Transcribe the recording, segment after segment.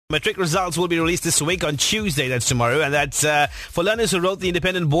Matric results will be released this week on Tuesday, that's tomorrow, and that's for learners who wrote the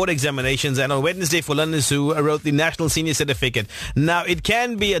independent board examinations, and on Wednesday for learners who wrote the National Senior Certificate. Now, it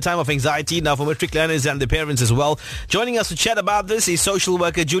can be a time of anxiety now for Matric learners and their parents as well. Joining us to chat about this is social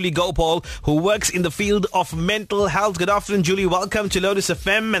worker Julie Gopaul, who works in the field of mental health. Good afternoon, Julie. Welcome to Lotus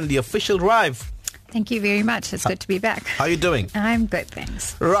FM and the official drive. Thank you very much. It's good to be back. How are you doing? I'm good,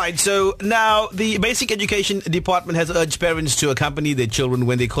 thanks. Right, so now the Basic Education Department has urged parents to accompany their children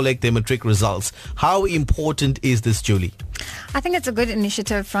when they collect their matric results. How important is this, Julie? I think it's a good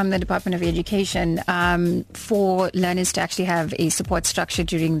initiative from the Department of Education for learners to actually have a support structure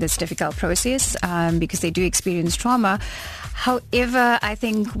during this difficult process because they do experience trauma. However, I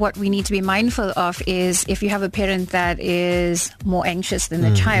think what we need to be mindful of is if you have a parent that is more anxious than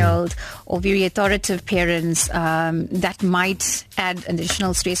the child or very authoritative parents, that might add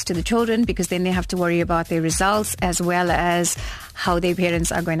additional stress to the children because then they have to worry about their results as well as how their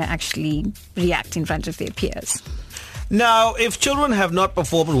parents are going to actually react in front of their peers. Now, if children have not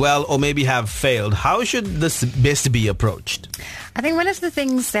performed well or maybe have failed, how should this best be approached? I think one of the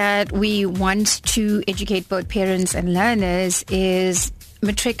things that we want to educate both parents and learners is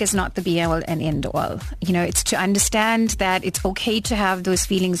matric is not the be-all and end-all. You know, it's to understand that it's okay to have those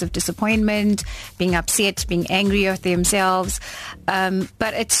feelings of disappointment, being upset, being angry at themselves,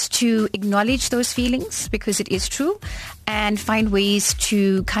 but it's to acknowledge those feelings because it is true and find ways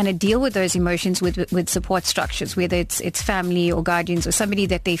to kind of deal with those emotions with support structures, whether it's family or guardians or somebody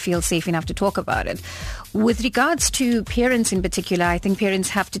that they feel safe enough to talk about it. With regards to parents in particular, I think parents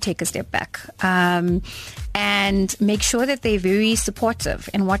have to take a step back and make sure that they're very supportive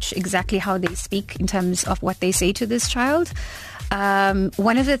and watch exactly how they speak in terms of what they say to this child.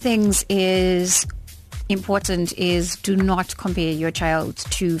 One of the things is important is do not compare your child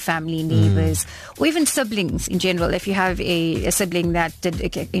to family, neighbors, or even siblings in general. If you have a sibling that did,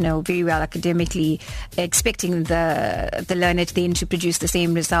 very well academically, expecting the learner then to produce the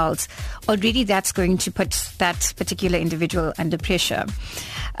same results, already that's going to put that particular individual under pressure.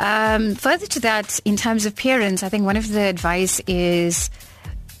 Further to that, in terms of parents, I think one of the advice is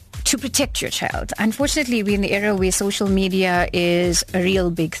to protect your child. Unfortunately, we're in the era where social media is a real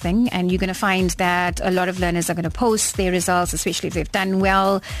big thing, and you're going to find that a lot of learners are going to post their results, especially if they've done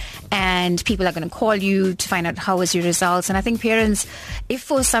well, and people are going to call you to find out how was your results. And I think parents, if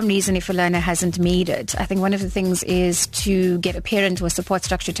for some reason, if a learner hasn't made it, I think one of the things is to get a parent or a support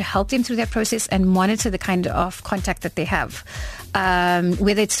structure to help them through that process and monitor the kind of contact that they have,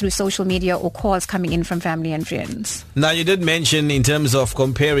 whether it's through social media or calls coming in from family and friends. Now, you did mention in terms of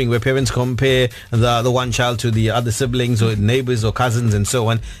comparing, where parents compare the one child to the other siblings or neighbors or cousins and so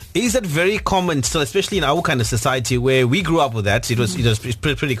on. Is that very common still, especially in our kind of society where we grew up with that? It was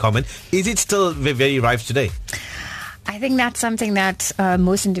pretty common. Is it still very rife today? I think that's something that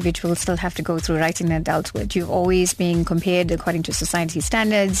most individuals still have to go through right in adulthood. You've always been compared according to society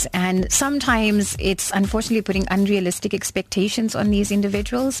standards, and sometimes it's unfortunately putting unrealistic expectations on these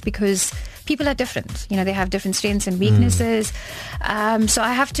individuals because people are different. You know, they have different strengths and weaknesses. So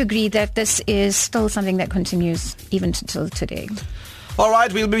I have to agree that this is still something that continues even until today. All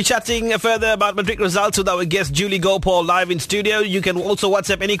right, we'll be chatting further about matric results with our guest Julie Gopaul live in studio. You can also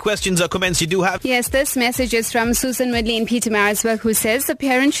WhatsApp any questions or comments you do have. Yes, this message is from Susan Woodley in Pietermaritzburg, who says the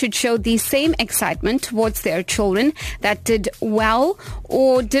parents should show the same excitement towards their children that did well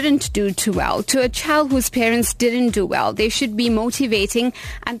or didn't do too well. To a child whose parents didn't do well, they should be motivating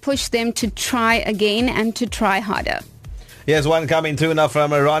and push them to try again and to try harder. Here's one coming through now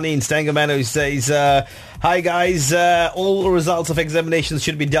from Ronnie in Stangerman who says, hi guys, all results of examinations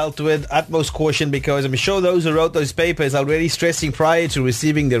should be dealt with utmost caution because I'm sure those who wrote those papers are already stressing prior to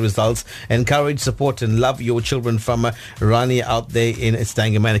receiving their results. Encourage, support and love your children from Ronnie out there in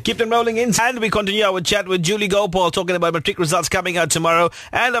Stangerman. Keep them rolling in. And we continue our chat with Julie Gopaul talking about matric results coming out tomorrow.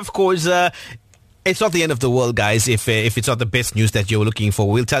 And of course, it's not the end of the world, guys, if it's not the best news that you're looking for.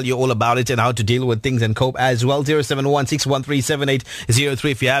 We'll tell you all about it and how to deal with things and cope as well.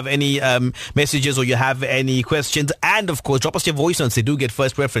 071-613-7803 if you have any messages or you have any questions. And, of course, drop us your voice notes. They do get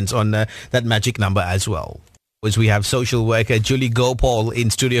first preference on that magic number as well. We have social worker Julie Gopaul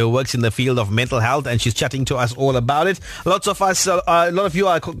in studio, who works in the field of mental health, and she's chatting to us all about it. Lots of us, a lot of you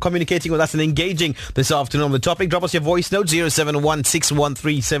are communicating with us and engaging this afternoon on the topic. Drop us your voice note,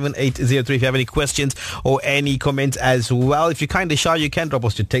 071-613-7803 if you have any questions or any comments as well. If you're kind of shy, you can drop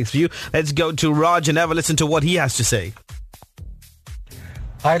us your text view. Let's go to Raj and have a listen to what he has to say.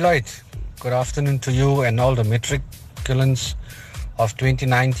 Hi Lloyd, good afternoon to you and all the matriculants of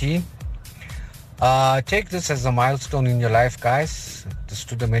 2019. Take this as a milestone in your life, guys. This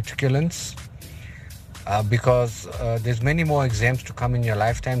to the matriculants. because there's many more exams to come in your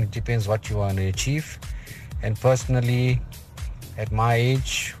lifetime. It depends what you want to achieve. And personally, at my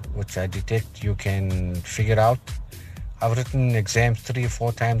age, which I detect you can figure out, I've written exams 3 or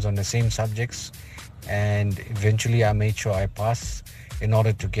 4 times on the same subjects, and eventually I made sure I pass in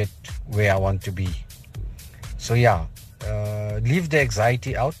order to get where I want to be. So yeah, leave the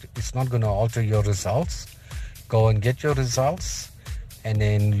anxiety out. It's not going to alter your results. Go and get your results, and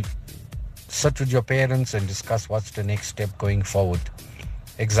then sit with your parents and discuss what's the next step going forward.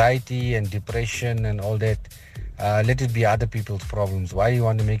 Anxiety and depression and all that, let it be other people's problems. Why you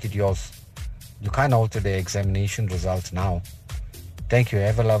want to make it yours? You can't alter the examination results now. Thank you.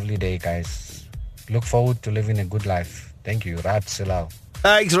 Have a lovely day, guys. Look forward to living a good life. Thank you. Raj Silal.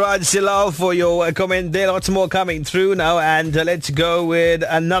 Thanks, Raj Silal, for your comment there. Lots more coming through now, and let's go with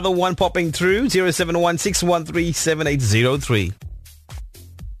another one popping through. 0716137803.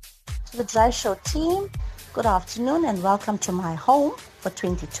 To the Drive Show team, good afternoon and welcome to my home for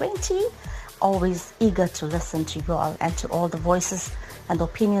 2020. Always eager to listen to you all and to all the voices and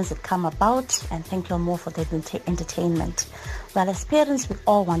opinions that come about, and thank you all more for the entertainment. Well, as parents, we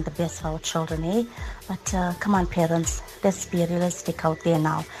all want the best for our children, eh? But come on, parents, let's be realistic out there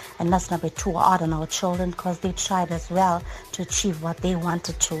now, and let's not be too hard on our children, because they tried as well to achieve what they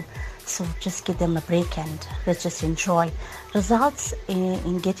wanted to. So just give them a break and let's just enjoy. Results,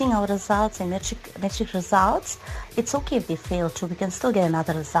 in getting our results and metric results, it's okay if they fail too. We can still get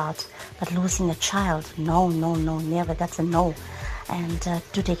another result. But losing a child, no, never. That's a no. And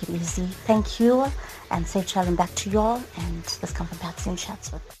do take it easy. Thank you. And safe traveling back to you all. And let's come from Patsy and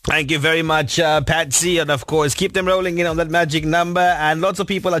Chatsworth. Thank you very much, Patsy. And of course, keep them rolling in on that magic number. And lots of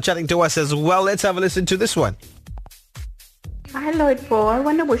people are chatting to us as well. Let's have a listen to this one. Hi, Lloyd Paul. I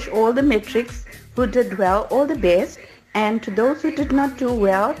want to wish all the metrics who did well all the best. And to those who did not do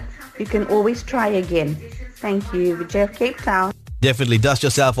well, you can always try again. Thank you. Vijay of Cape Town. Definitely dust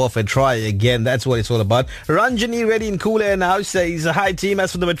yourself off and try again. That's what it's all about. Ranjani ready in Cool Air now says, hi team,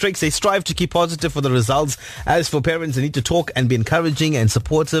 as for the matrics, they strive to keep positive for the results. As for parents, they need to talk and be encouraging and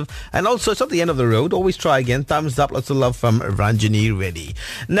supportive. And also, it's not the end of the road. Always try again. Thumbs up. Lots of love from Ranjani Reddy.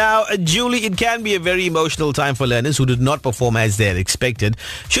 Now, Julie, it can be a very emotional time for learners who did not perform as they had expected.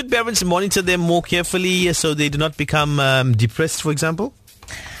 Should parents monitor them more carefully so they do not become depressed, for example?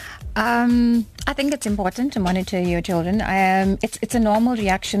 I think it's important to monitor your children. It's a normal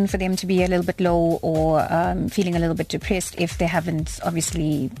reaction for them to be a little bit low or feeling a little bit depressed if they haven't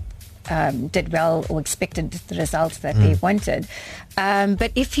obviously did well or expected the results that they wanted.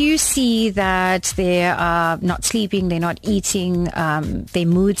 But if you see that they are not sleeping, they're not eating, their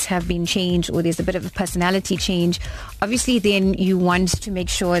moods have been changed, or there's a bit of a personality change, obviously then you want to make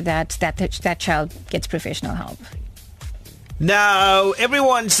sure that child gets professional help. Now,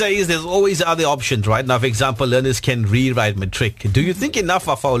 everyone says there's always other options, right? Now, for example, learners can rewrite Matric. Do you think enough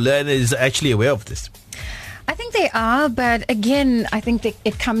of our learners are actually aware of this? I think they are, but again, I think that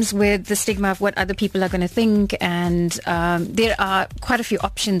it comes with the stigma of what other people are going to think, and there are quite a few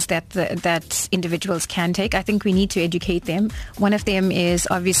options that individuals can take. I think we need to educate them. One of them is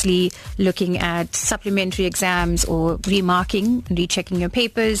obviously looking at supplementary exams or remarking, rechecking your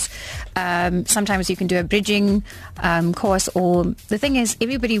papers. Sometimes you can do a bridging course, or the thing is,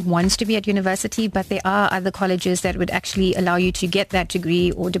 everybody wants to be at university, but there are other colleges that would actually allow you to get that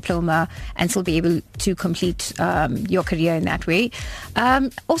degree or diploma and still be able to complete your career in that way.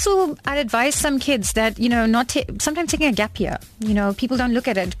 Also, I'd advise some kids that, sometimes taking a gap year, people don't look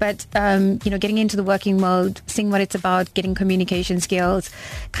at it, but, getting into the working world, seeing what it's about, getting communication skills,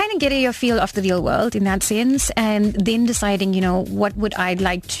 kind of getting your feel of the real world in that sense, and then deciding, what would I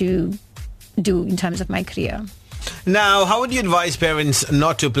like to do in terms of my career. Now, how would you advise parents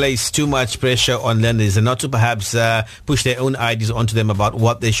not to place too much pressure on learners and not to perhaps push their own ideas onto them about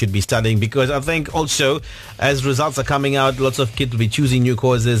what they should be studying? Because I think also, as results are coming out, lots of kids will be choosing new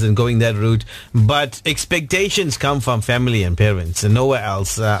courses and going that route. But expectations come from family and parents and nowhere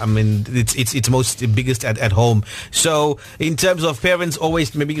else. It's most biggest at home. So in terms of parents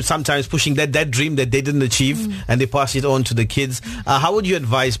always maybe sometimes pushing that dream that they didn't achieve and they pass it on to the kids, how would you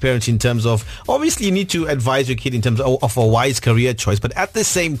advise parents in terms of, obviously you need to advise your kid in terms of a wise career choice, but at the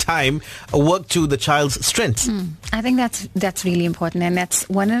same time work to the child's strengths? I think that's really important, and that's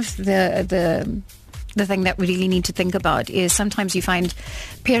one of the thing that we really need to think about is sometimes you find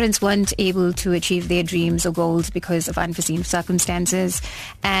parents weren't able to achieve their dreams or goals because of unforeseen circumstances,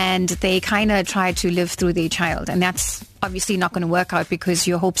 and they kind of try to live through their child, and that's obviously not going to work out because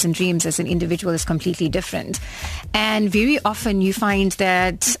your hopes and dreams as an individual is completely different. And very often you find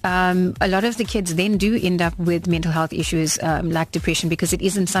that a lot of the kids then do end up with mental health issues like depression because it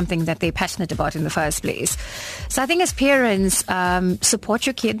isn't something that they're passionate about in the first place. So I think as parents, support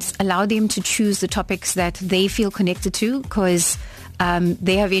your kids, allow them to choose the topics that they feel connected to, because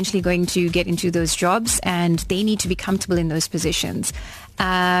they are eventually going to get into those jobs and they need to be comfortable in those positions.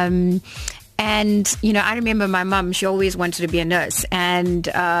 And, you know, I remember my mum, she always wanted to be a nurse. And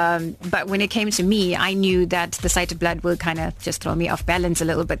but when it came to me, I knew that the sight of blood will kind of just throw me off balance a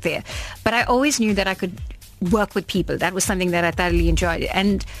little bit there. But I always knew that I could work with people. That was something that I thoroughly enjoyed.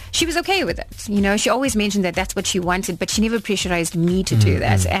 And she was okay with it. You know, she always mentioned that that's what she wanted, but she never pressurized me to do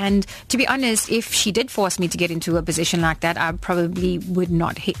that. And to be honest, if she did force me to get into a position like that, I probably would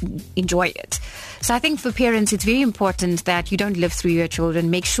not enjoy it. So I think for parents, it's very important that you don't live through your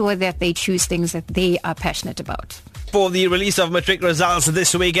children. Make sure that they choose things that they are passionate about. For the release of Matric results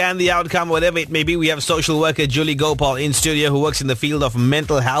this week and the outcome, whatever it may be, we have social worker Julie Gopaul in studio, who works in the field of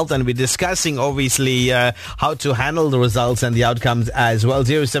mental health, and we're discussing obviously how to handle the results and the outcomes as well.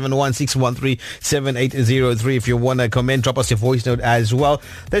 071-613-7803. If you want to comment, drop us your voice note as well.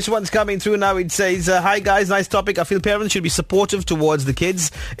 This one's coming through now. It says, hi guys, nice topic. I feel parents should be supportive towards the kids,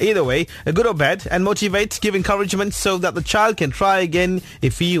 either way, good or bad, and motivate, give encouragement so that the child can try again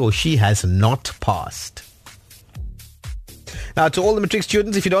if he or she has not passed. Now, to all the Matric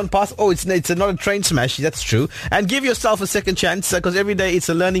students, if you don't pass, it's not a train smash, that's true. And give yourself a second chance, because every day it's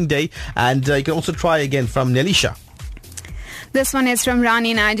a learning day, and you can also try again. From Nelisha. This one is from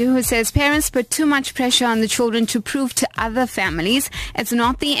Rani Naidu, who says, parents put too much pressure on the children to prove to other families it's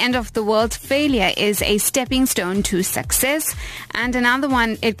not the end of the world. Failure is a stepping stone to success. And another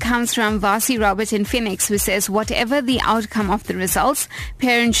one, it comes from Vasi Robert in Phoenix, who says, whatever the outcome of the results,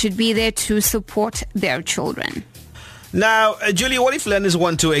 parents should be there to support their children. Now, Julie, what if learners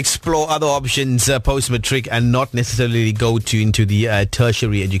want to explore other options post-matric and not necessarily go into the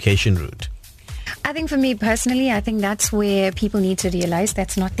tertiary education route? I think for me personally, I think that's where people need to realize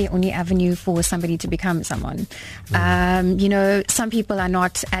that's not the only avenue for somebody to become someone. You know, some people are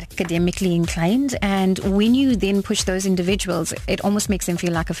not academically inclined, and when you then push those individuals, it almost makes them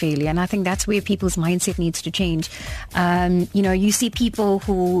feel like a failure. And I think that's where people's mindset needs to change. You know, you see people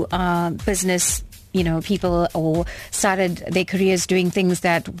who are business people or started their careers doing things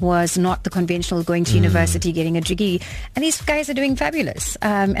that was not the conventional, going to university, getting a degree. And these guys are doing fabulous.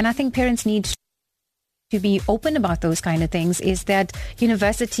 And I think parents need to be open about those kind of things, is that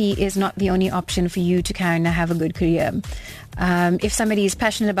university is not the only option for you to kind of have a good career. If somebody is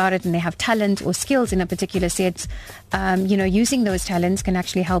passionate about it and they have talent or skills in a particular set, using those talents can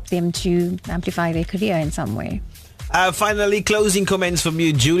actually help them to amplify their career in some way. Finally, closing comments from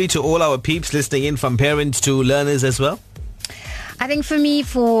you, Julie, to all our peeps listening in, from parents to learners as well. I think for me,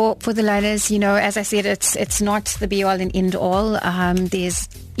 for the learners, as I said, it's not the be all and end all. There's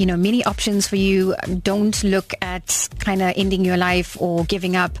many options for you. Don't look at kind of ending your life or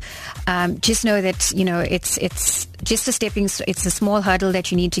giving up. Just know that it's just it's a small hurdle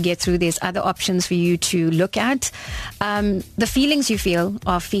that you need to get through. There's other options for you to look at. The feelings you feel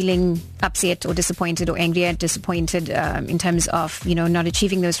of feeling upset or disappointed or angry and disappointed in terms of not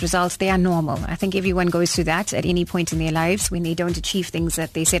achieving those results, they are normal. I think everyone goes through that at any point in their lives when they don't achieve things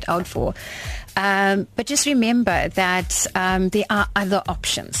that they set out for. But just remember that there are other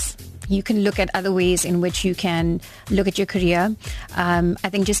options. You can look at other ways in which you can look at your career. I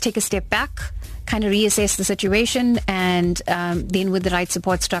think just take a step back, kind of reassess the situation, and then with the right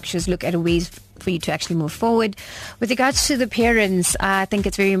support structures, look at a ways for you to actually move forward. With regards to the parents, I think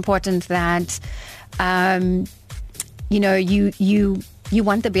it's very important that you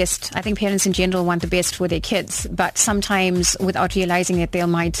want the best. I think parents in general want the best for their kids, but sometimes without realizing it, they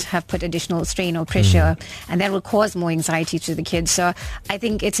might have put additional strain or pressure, and that will cause more anxiety to the kids. So I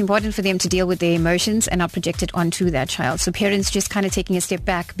think it's important for them to deal with their emotions and not project it onto that child. So parents just kind of taking a step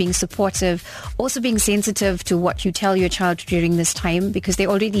back, being supportive, also being sensitive to what you tell your child during this time, because they're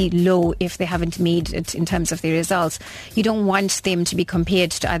already low if they haven't made it in terms of their results. You don't want them to be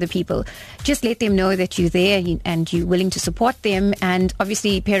compared to other people. Just let them know that you're there and you're willing to support them. And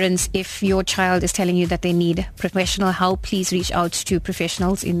obviously, parents, if your child is telling you that they need professional help, please reach out to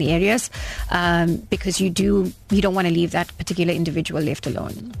professionals in the areas, because you don't want to leave that particular individual left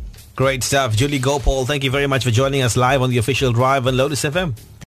alone. Great stuff. Julie Gopaul, thank you very much for joining us live on the official drive on Lotus FM.